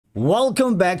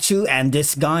Welcome back to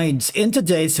Andy's Guides. In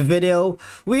today's video,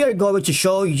 we are going to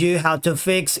show you how to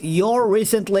fix your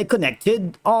recently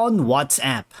connected on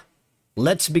WhatsApp.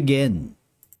 Let's begin.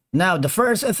 Now, the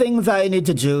first thing that you need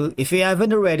to do, if you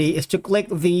haven't already, is to click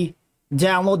the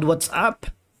download WhatsApp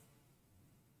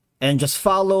and just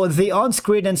follow the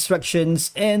on-screen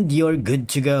instructions and you're good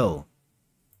to go.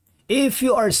 If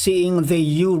you are seeing the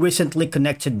you recently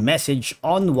connected message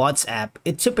on WhatsApp,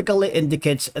 it typically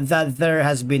indicates that there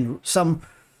has been some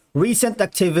recent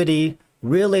activity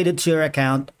related to your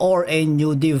account or a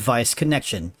new device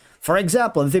connection. For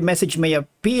example, the message may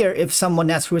appear if someone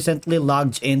has recently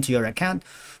logged into your account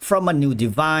from a new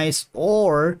device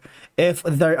or if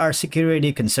there are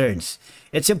security concerns.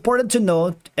 It's important to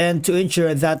note and to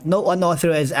ensure that no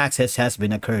unauthorized access has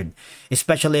been occurred.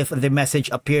 Especially if the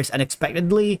message appears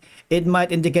unexpectedly, it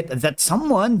might indicate that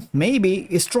someone, maybe,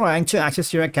 is trying to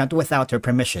access your account without your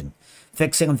permission.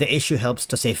 Fixing the issue helps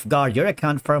to safeguard your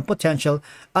account from potential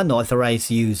unauthorized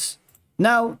use.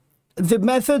 Now, the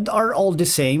methods are all the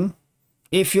same.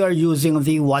 If you are using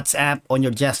the WhatsApp on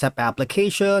your desktop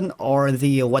application or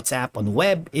the WhatsApp on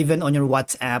web, even on your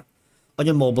WhatsApp on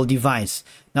your mobile device.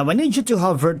 Now, I need you to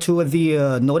hover to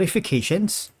the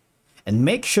notifications and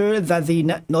make sure that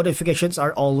the notifications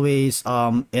are always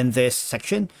in this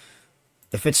section.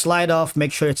 If it's slide off,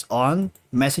 make sure it's on.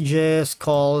 Messages,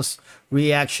 calls,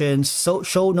 reactions, so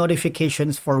show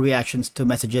notifications for reactions to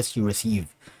messages you receive.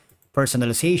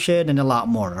 Personalization and a lot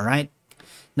more. All right.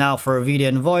 Now for video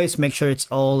and voice, make sure it's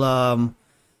all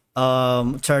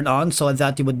turned on so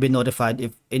that you would be notified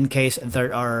if in case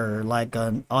there are like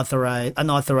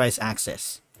unauthorized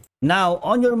access. Now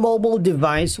on your mobile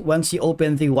device, once you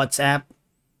open the WhatsApp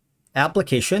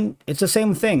application, it's the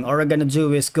same thing. All we're gonna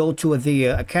do is go to the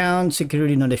account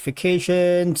security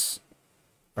notifications.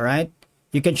 All right,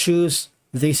 you can choose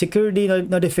the security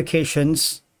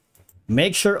notifications.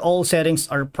 Make sure all settings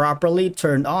are properly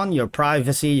turned on. Your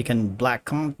privacy, you can block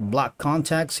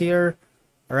contacts here.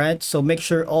 All right, so make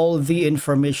sure all the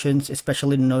informations,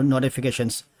 especially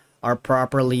notifications, are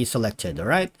properly selected. All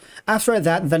right, after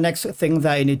that, the next thing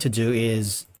that you need to do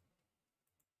is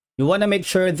you want to make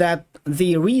sure that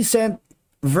the recent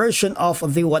version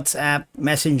of the WhatsApp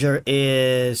Messenger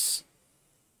is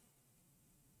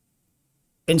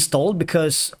installed,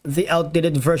 because the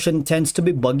outdated version tends to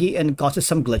be buggy and causes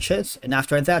some glitches. And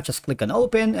after that, just click on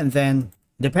open, and then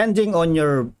depending on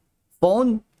your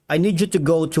phone, I need you to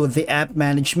go to the app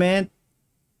management,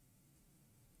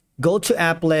 go to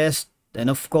app list, and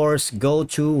of course go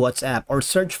to WhatsApp or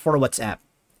search for WhatsApp.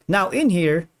 Now in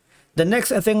here, the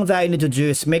next thing that I need to do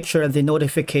is make sure the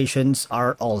notifications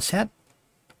are all set.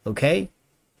 Okay,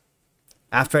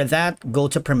 after that, go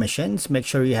to permissions. Make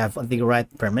sure you have the right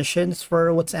permissions for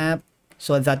WhatsApp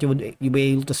so that you'll be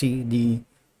able to see the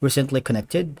recently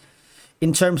connected.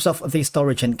 In terms of the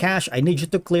storage and cache, I need you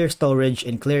to clear storage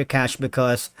and clear cache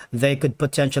because they could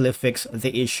potentially fix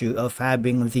the issue of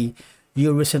having the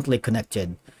you recently connected.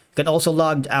 You can also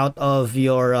log out of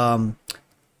your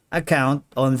account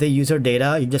on the user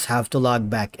data. You just have to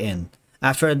log back in.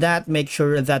 After that, make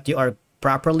sure that you are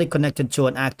properly connected to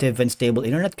an active and stable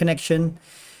internet connection.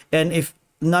 And if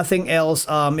nothing else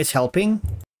is helping,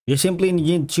 you simply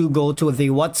need to go to the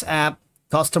WhatsApp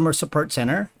customer support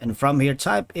center, and from here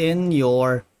type in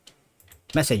your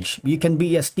message. You can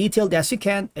be as detailed as you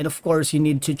can, and of course you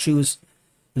need to choose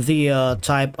the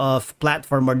type of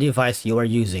platform or device you are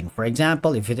using. For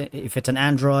example, if it's an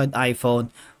Android, iPhone,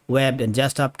 web and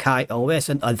desktop, KaiOS,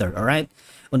 and other. All right,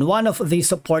 and one of the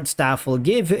support staff will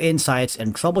give you insights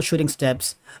and troubleshooting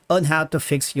steps on how to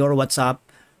fix your WhatsApp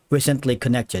recently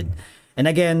connected. And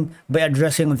again, by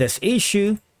addressing this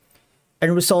issue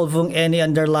and resolving any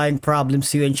underlying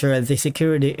problems, you ensure the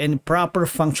security and proper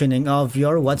functioning of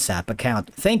your WhatsApp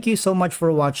account. Thank you so much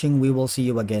for watching. We will see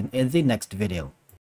you again in the next video.